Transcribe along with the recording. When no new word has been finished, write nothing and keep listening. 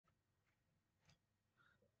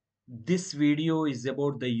This video is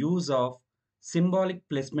about the use of symbolic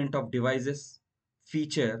placement of devices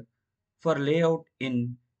feature for layout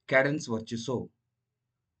in Cadence Virtuoso.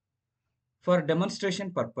 For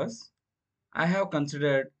demonstration purpose, I have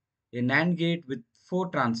considered a NAND gate with 4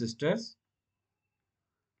 transistors.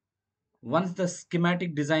 Once the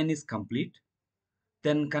schematic design is complete,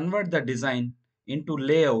 then convert the design into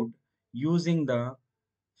layout using the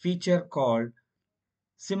feature called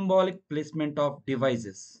symbolic placement of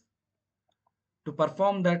devices. To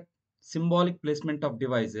perform that symbolic placement of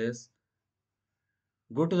devices,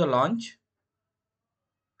 go to the launch,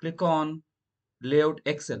 click on Layout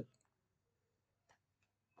Excel.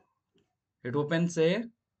 It opens a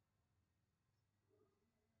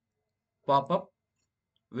pop-up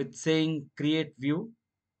with saying Create View.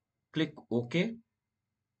 Click OK.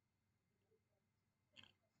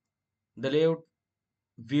 The layout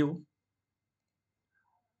view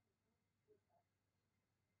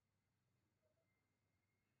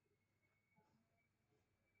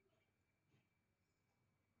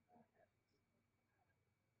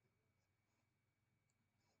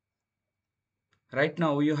right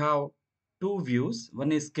now you have two views.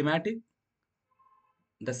 One is schematic,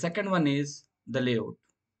 the second one is the layout.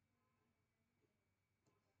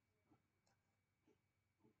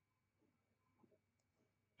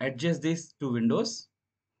 Adjust these two windows.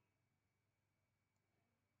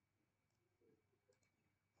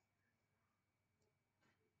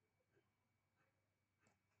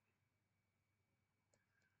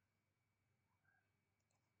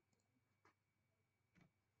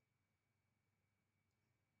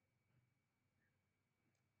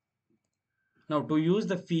 Now to use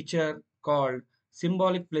the feature called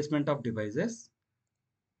symbolic placement of devices,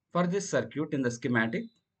 for this circuit in the schematic,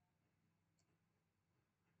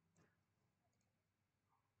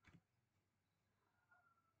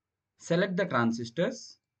 select the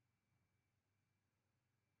transistors.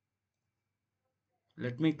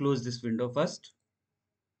 Let me close this window first.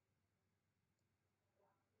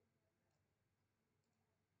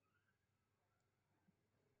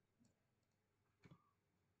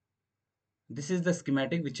 This is the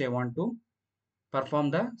schematic which I want to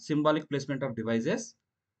perform the symbolic placement of devices.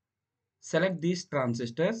 Select these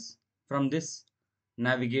transistors from this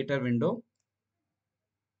navigator window.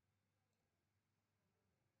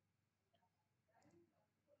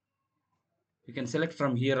 You can select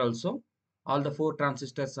from here also. All the 4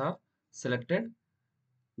 transistors are selected.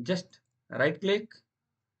 Just right click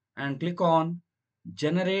and click on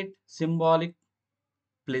Generate Symbolic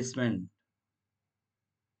Placement.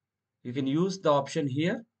 You can use the option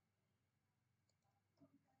here.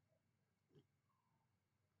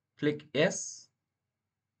 Click Yes.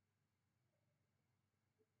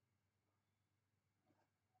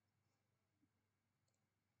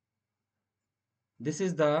 This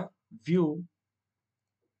is the view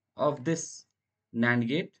of this NAND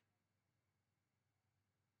gate.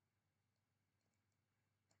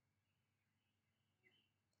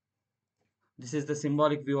 This is the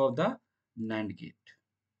symbolic view of the NAND gate.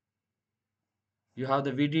 You have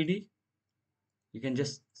the VDD. You can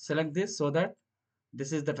just select this so that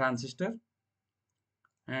this is the transistor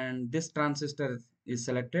and this transistor is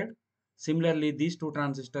selected. Similarly, these two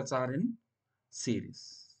transistors are in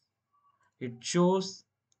series. It shows,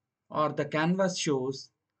 or the canvas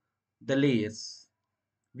shows, the layers.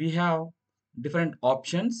 We have different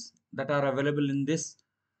options that are available in this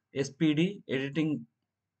SPD editing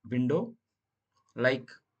window. Like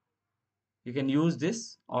you can use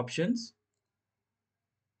this options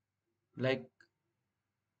like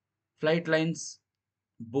flight lines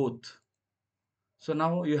both. So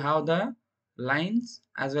now you have the lines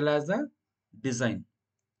as well as the design.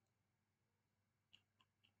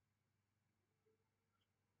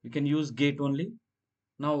 You can use gate only.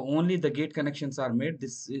 Now only the gate connections are made.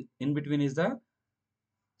 This in between is the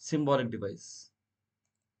symbolic device.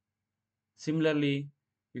 Similarly,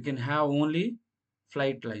 you can have only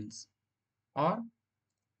flight lines or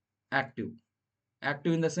active.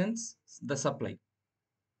 Active in the sense the supply.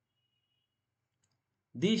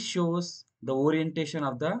 This shows the orientation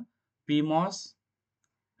of the PMOS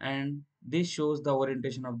and this shows the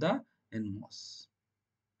orientation of the NMOS.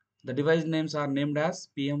 The device names are named as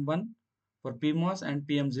PM1 for PMOS and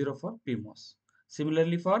PM0 for PMOS.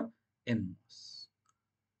 Similarly for NMOS.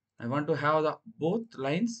 I want to have the both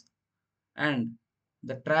lines, and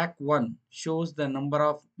the track 1 shows the number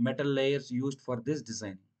of metal layers used for this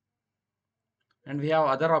design. And we have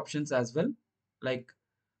other options as well, like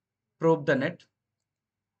probe the net.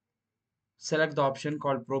 Select the option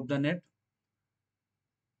called probe the net.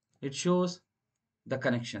 It shows the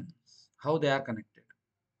connections, how they are connected.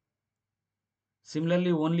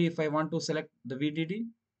 Similarly, only if I want to select the VDD,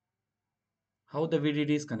 how the VDD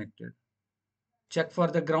is connected. Check for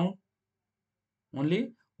the ground,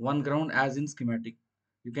 only one ground as in schematic.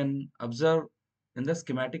 You can observe in the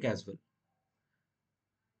schematic as well.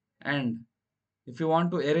 And if you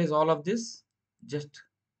want to erase all of this, just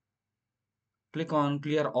click on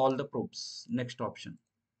clear all the probes. Next option.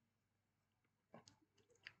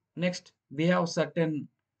 Next, we have certain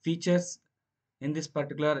features in this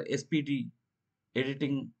particular SPD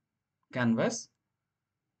editing canvas.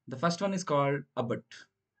 The first one is called abut.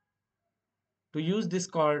 To use this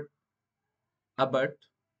called abut,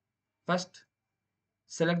 first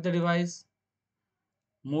select the device,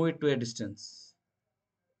 move it to a distance.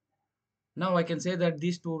 Now I can say that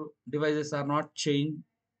these two devices are not chained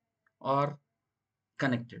or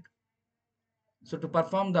connected. So to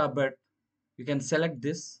perform the abut, you can select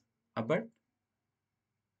this abut,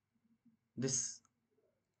 this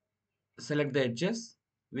select the edges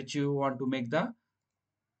which you want to make the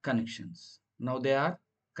connections. Now they are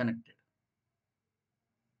connected.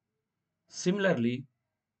 Similarly,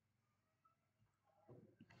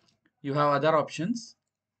 you have other options.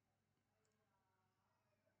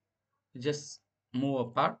 You just move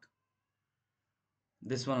apart.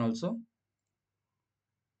 This one also.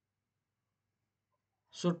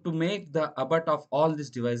 So to make the abut of all these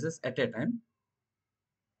devices at a time,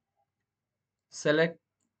 select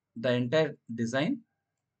the entire design.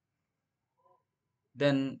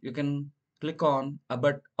 Then you can click on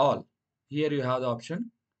abut all. Here you have the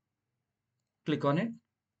option. Click on it.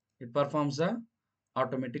 It performs the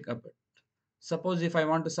automatic abut. Suppose if I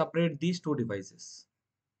want to separate these two devices,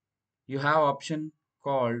 you have option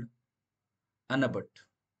called unabut.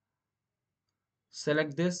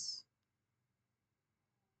 Select this.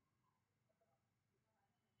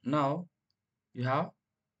 Now you have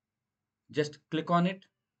just click on it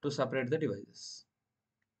to separate the devices.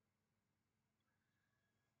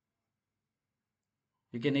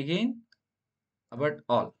 You can again abut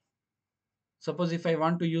all. Suppose if I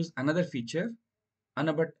want to use another feature,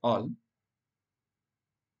 unabut all,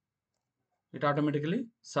 it automatically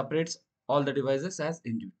separates all the devices as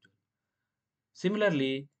individual.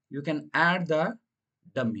 Similarly, you can add the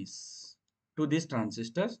dummies to these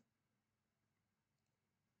transistors.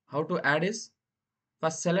 How to add is,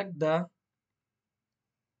 first select the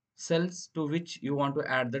cells to which you want to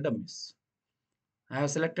add the dummies. I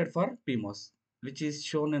have selected for PMOS, which is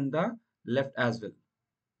shown in the left as well.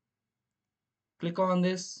 Click on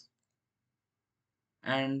this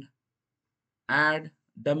and add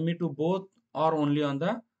dummy to both or only on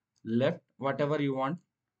the left, whatever you want,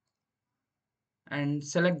 and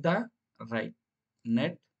select the right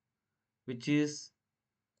net, which is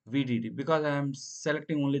VDD, because I am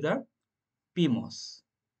selecting only the PMOS.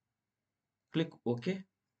 Click OK.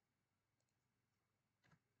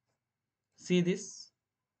 See this,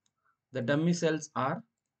 the dummy cells are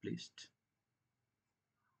placed.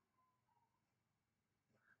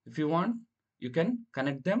 If you want, you can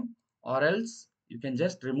connect them, or else you can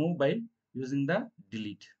just remove by using the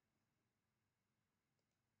delete.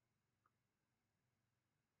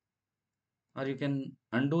 Or you can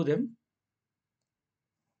undo them,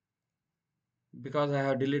 because I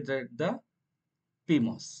have deleted the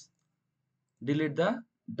PMOS. Delete the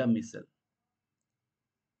dummy cell.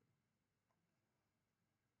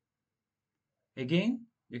 Again,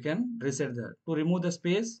 you can reset that. To remove the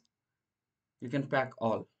space, you can pack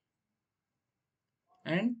all.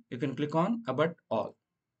 And you can click on abut all.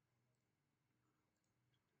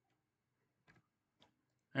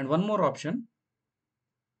 And one more option,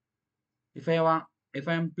 if I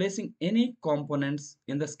am placing any components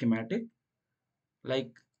in the schematic, like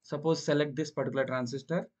suppose select this particular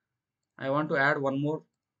transistor, I want to add one more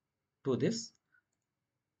to this.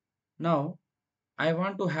 Now I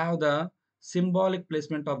want to have the symbolic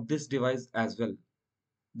placement of this device as well,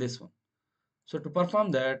 this one. So to perform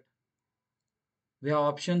that, we have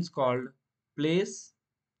options called place,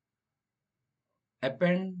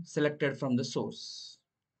 append, selected from the source.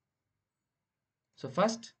 So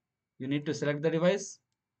first you need to select the device,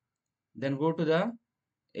 then go to the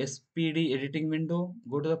SPD editing window,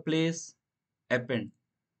 go to the place, append.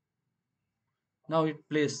 Now it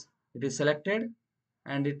is selected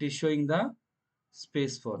and it is showing the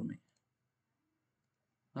space for me.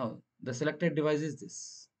 Now the selected device is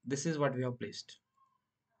this. This is what we have placed.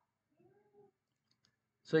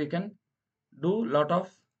 So you can do lot of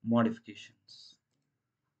modifications.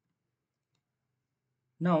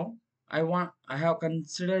 Now I have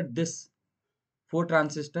considered this 4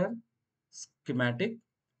 transistor schematic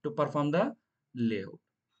to perform the layout.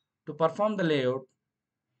 To perform the layout,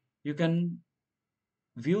 you can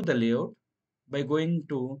view the layout by going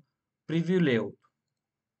to preview layout.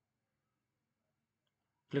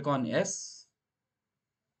 Click on yes.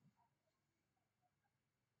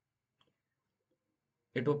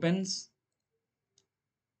 It opens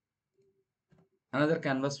another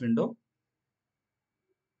canvas window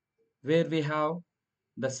where we have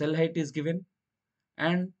the cell height is given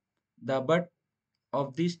and the butt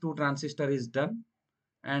of these two transistors is done,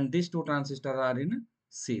 and these two transistors are in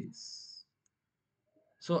series.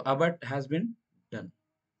 So abut has been done,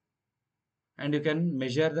 and you can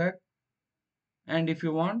measure that, and if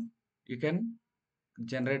you want you can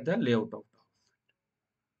generate the layout of it.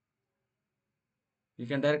 You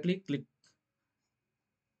can directly click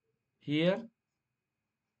here,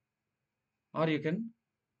 or you can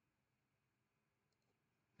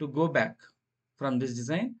to go back from this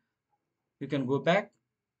design, you can go back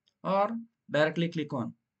or directly click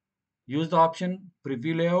on use the option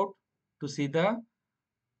preview layout to see the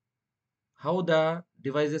how the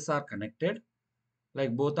devices are connected,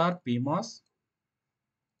 like both are PMOS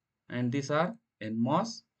and these are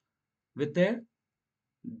NMOS with a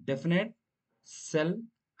definite cell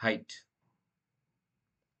height,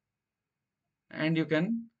 and you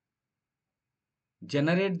can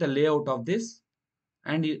generate the layout of this,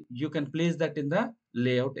 and you can place that in the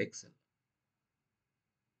layout Excel,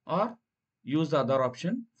 or use the other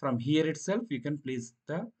option from here itself. You can place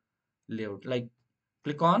the layout, like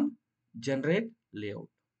click on generate layout.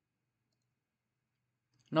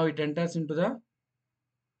 Now it enters into the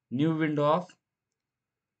new window of,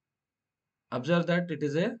 observe that it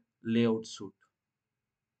is a layout suite.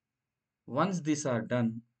 Once these are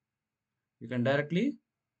done, you can directly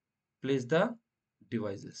place the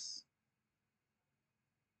devices.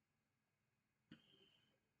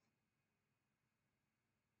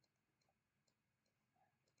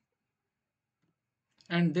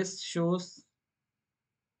 And this shows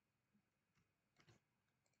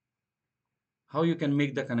how you can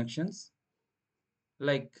make the connections,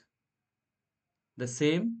 like the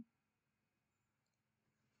same,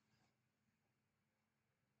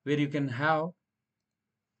 where you can have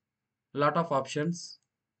lot of options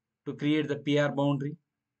to create the PR boundary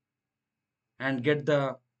and get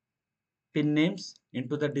the pin names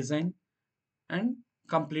into the design and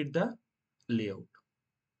complete the layout.